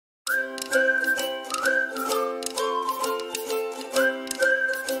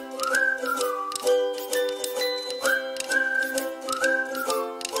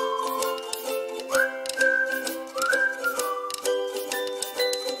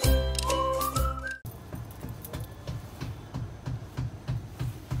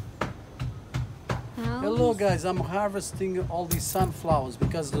look guys, I'm harvesting all these sunflowers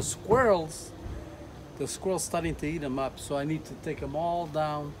because the squirrels starting to eat them up, so I need to take them all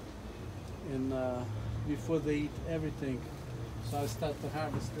down and before they eat everything. So I start to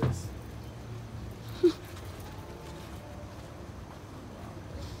harvest this.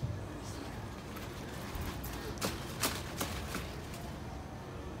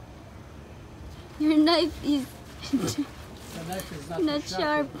 Your knife is The knife is not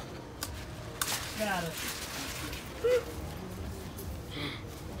sharp. Got it.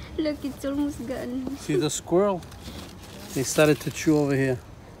 Look, it's almost gone. See the squirrel? They started to chew over here.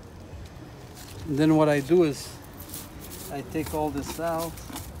 And then what I do is I take all this out.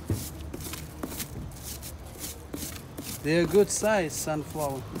 They're a good size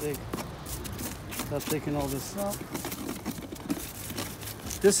sunflower. Big. Start taking all this out.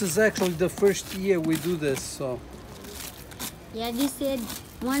 This is actually the first year we do this, so. Yeah, they said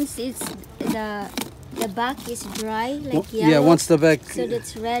once it's the back is dry, like yellow. Yeah, once the back. So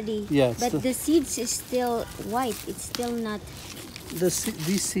that's ready. Yeah, but the seeds is still white. It's still not.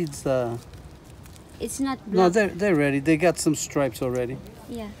 These seeds. It's not No, black. they're ready. They got some stripes already.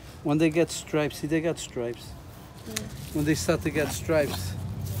 Yeah. When they get stripes, see, they got stripes. Yeah. When they start to get stripes.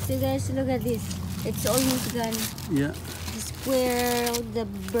 So guys, look at this. It's almost gone. Yeah. The squirrel, the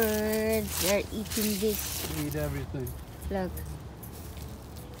birds are eating this. They eat everything. Look.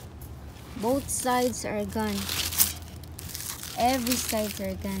 Both sides are gone. Every sides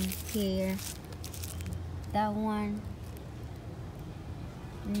are gone. Here. That one.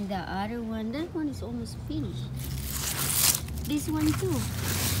 And the other one. That one is almost finished. This one too.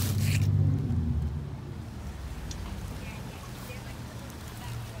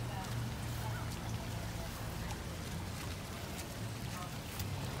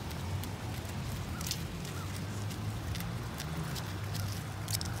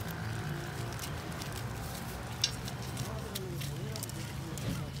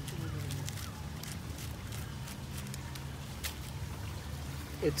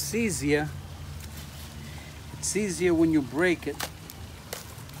 It's easier. It's easier when you break it.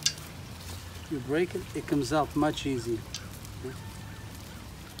 You break it, it comes out much easier. Yeah.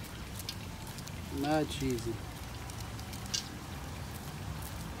 Much easier.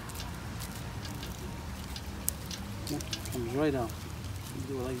 Yeah, comes right out. You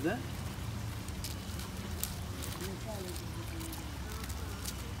do it like that.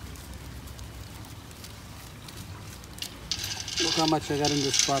 Look how much I got in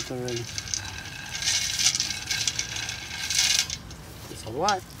this pot already. It's a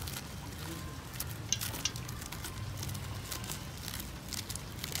lot.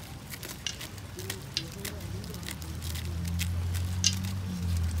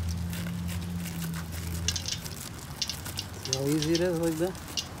 See how easy it is like that?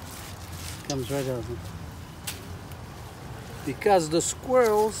 Comes right out. Because the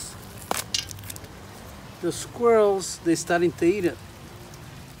squirrels, they're starting to eat it.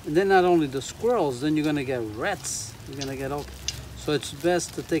 And then not only the squirrels, then you're gonna get rats. You're gonna get all. So it's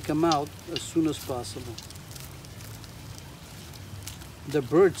best to take them out as soon as possible. The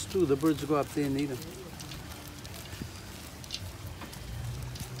birds too, the birds go up there and eat them.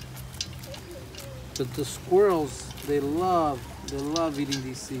 But the squirrels, they love eating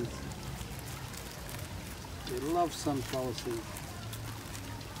these seeds. They love sunflower seeds.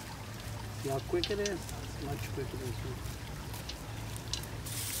 See how quick it is? It's much quicker than this.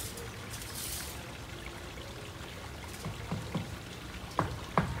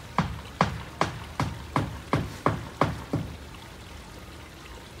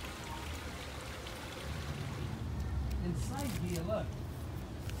 Inside here, look.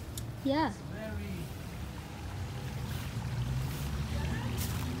 Yeah. It's very.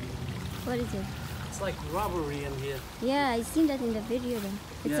 What is it? It's like rubbery in here. Yeah, I seen that in the video then.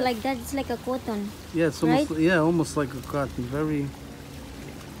 It's Yeah. like that. It's like a cotton. Yeah, it's almost Right? yeah, almost like a cotton. Very.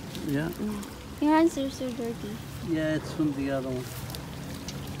 Yeah. Your hands are so dirty. Yeah, it's from the other one.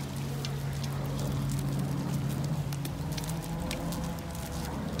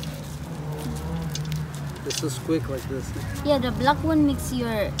 This is quick like this. Yeah, the black one makes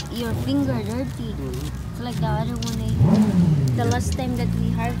your finger dirty. Mm-hmm. It's like the other one. The last time that we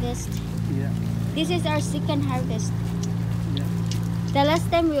harvest. Yeah. This is our second harvest. Yeah. The last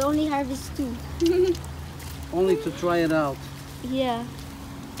time we only harvest 2. Only to try it out. Yeah.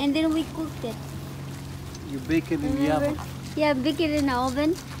 And then we cooked it. You bake it in the Remember? oven. Yeah, bake it in the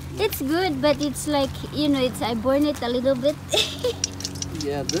oven. It's good, but it's like, you know, I burn it a little bit.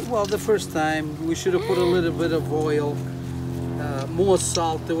 Yeah, well, the first time we should have put a little bit of oil, more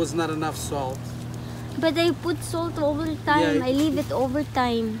salt. There was not enough salt. But I put salt over time. Yeah. I leave it over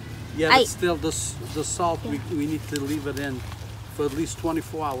time. Yeah, I- but still, the salt, we need to leave it in for at least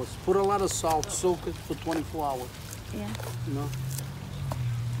 24 hours. Put a lot of salt, soak it for 24 hours, Yeah. you know?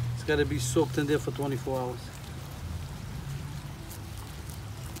 It's got to be soaked in there for 24 hours.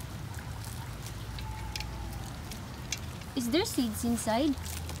 Is there seeds inside?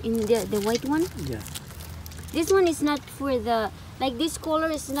 In the white one? Yeah. This one is not for the, like this color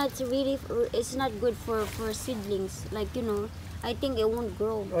is not really, it's not good for seedlings. Like, you know, I think it won't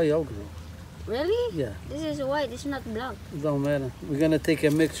grow. Oh, yeah, I'll grow. Really? Yeah. This is white, it's not black. It don't matter. We're going to take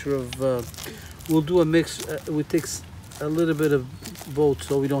a mixture of, we'll do a mix, we take a little bit of both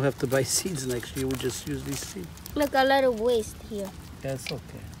so we don't have to buy seeds next year. We just use these seeds. Look, a lot of waste here. That's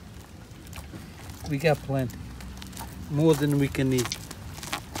okay. We got plenty. More than we can eat.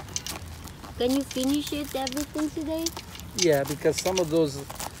 Can you finish it, everything today? Yeah, because some of those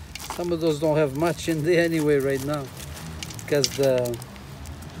don't have much in there anyway right now. Because the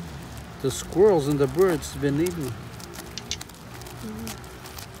squirrels and the birds been eating.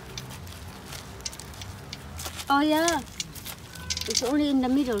 Oh yeah. It's only in the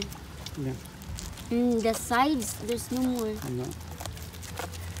middle. Yeah. The sides, there's no more. You know.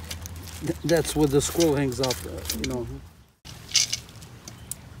 That's where the squirrel hangs out, you know.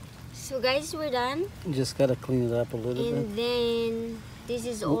 So guys, we're done. You just gotta clean it up a little bit. And then this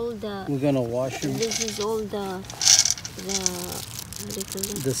is all the. We're gonna wash them. This is all the what do you call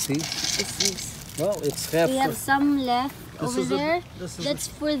it? The seeds. The seeds. Well, it's half. We have some left This over is a- there. this is That's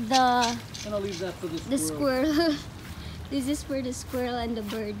for the I'm gonna leave that for the squirrel. squirrel. This is for the squirrel and the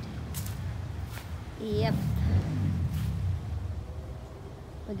bird. Yep.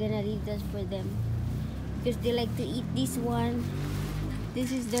 We're gonna leave that for them because they like to eat this one.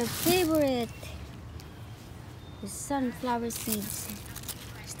 This is their favorite. The sunflower seeds.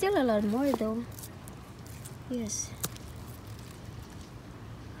 Still a lot more though. Yes.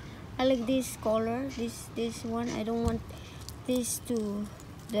 I like this color. This one. I don't want this to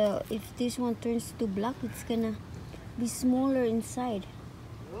if this one turns to black, it's gonna be smaller inside.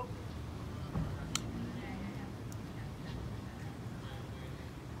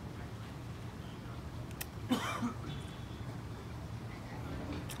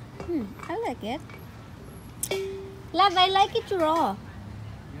 I like it. Love, I like it raw.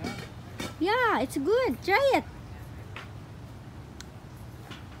 Yeah, it's good. Try it.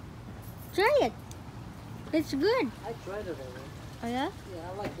 Try it. It's good. I tried it already. Oh yeah? Yeah,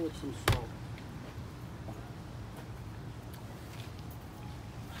 I like it with some salt.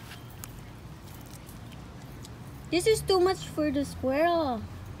 This is too much for the squirrel.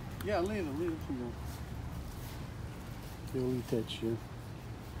 Yeah, leave it for them. They'll eat that shit.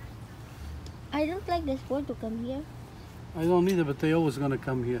 I don't like the squirrel to come here. I don't either, but they always gonna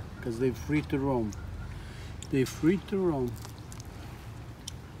come here because they're free to roam. They're free to roam.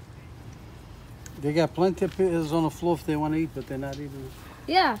 They got plenty of pills on the floor if they want to eat, but they're not eating it.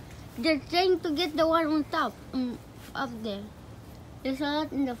 Yeah, they're trying to get the one on top, up there. There's a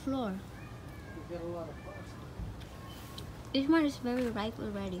lot in the floor. They got a lot of plastic. This one is very ripe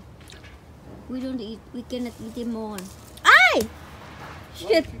already. We don't eat. We cannot eat them all. Ay! Why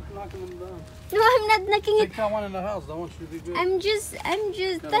Shit! you keep knocking them down? No, I'm not knocking it. Take that one in the house. I want you to be good. I'm just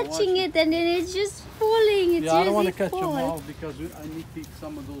Gotta touching watch it, and then it's just falling. It's yeah, I don't want to really catch them fall. all because I need to eat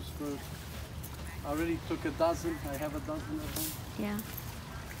some of those first. I already took a dozen. I have a dozen at home. Yeah.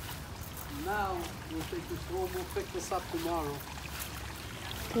 Now we'll take this home. We'll pick this up tomorrow.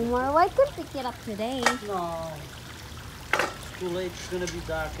 Tomorrow I could pick it up today. No, it's too late. It's gonna be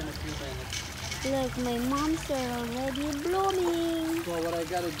dark in a few minutes. Look, my mom's are already blooming. So what I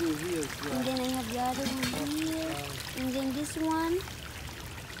gotta do here is And then I have the other one here. And then this one.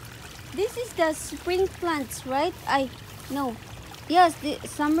 This is the spring plants, right? No. Yes, the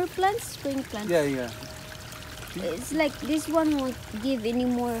summer plants, spring plants. yeah. It's like this one won't give any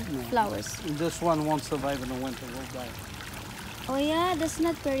more No. flowers. And this one won't survive in the winter. Will die. Oh yeah, that's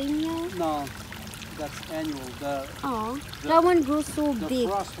not perennial. No, that's annual. Oh, that one grows so The big.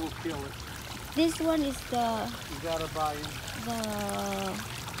 frost will kill it. This one is You gotta buy it.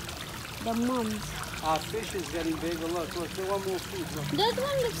 the mums. Our fish is getting bigger. Look, they want more food. Look. That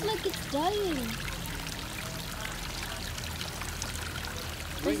one looks like it's dying.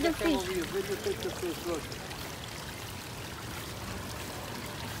 Bring the the camera fish? over here. Bring the fish to fish. Look.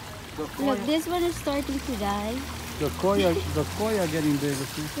 The koi, Look, this one is starting to die. the koi are getting bigger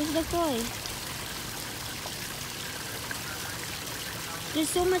too. Where's the koi? There's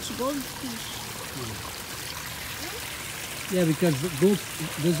so much goldfish. Yeah, because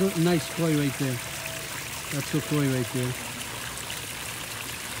there's a nice koi right there. That's a koi right there.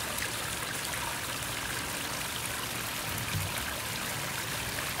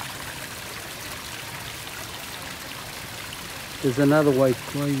 There's another white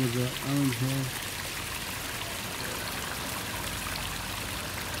koi with the orange hair.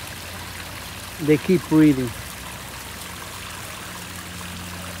 They keep breeding.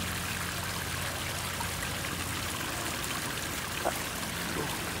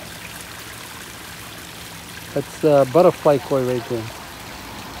 That's a butterfly koi right there.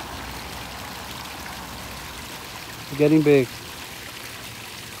 Getting big.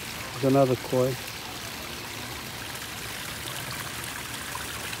 There's another koi.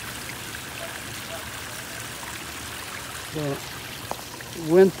 So,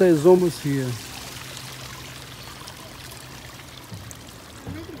 winter is almost here.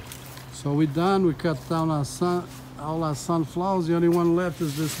 So we're done. We cut down all our sunflowers. The only one left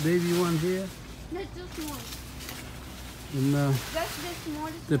is this baby one here. That's the small. And That's the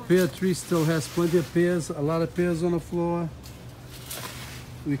smallest the one. pear tree still has plenty of pears, a lot of pears on the floor.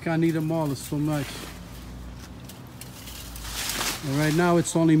 We can't eat them all, there's so much. And right now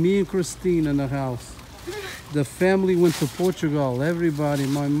it's only me and Christine in the house. The family went to Portugal, everybody,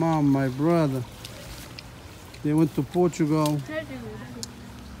 my mom, my brother. They went to Portugal,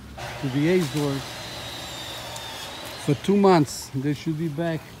 to the Azores, for 2 months. They should be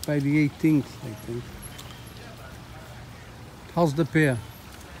back by the 18th, I think. How's the pear?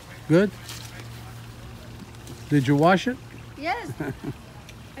 Good? Did you wash it? Yes,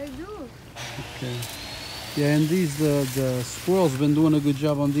 I do. Okay. Yeah, and these, the squirrels been doing a good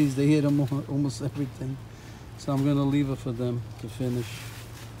job on these. They hit them almost everything. So I'm gonna leave it for them to finish.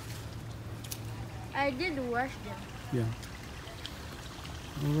 I did wash them. Yeah.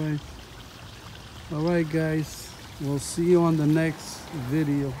 All right. All right, guys. We'll see you on the next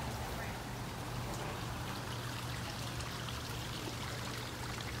video.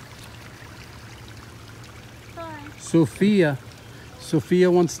 Bye.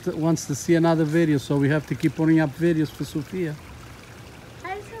 Sophia wants to see another video, so we have to keep putting up videos for Sophia.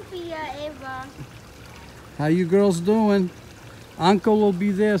 Hi, Sophia, Eva. How you girls doing? Uncle will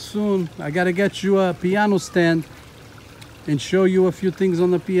be there soon. I gotta get you a piano stand and show you a few things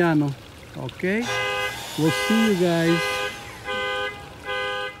on the piano. Okay? We'll see you guys.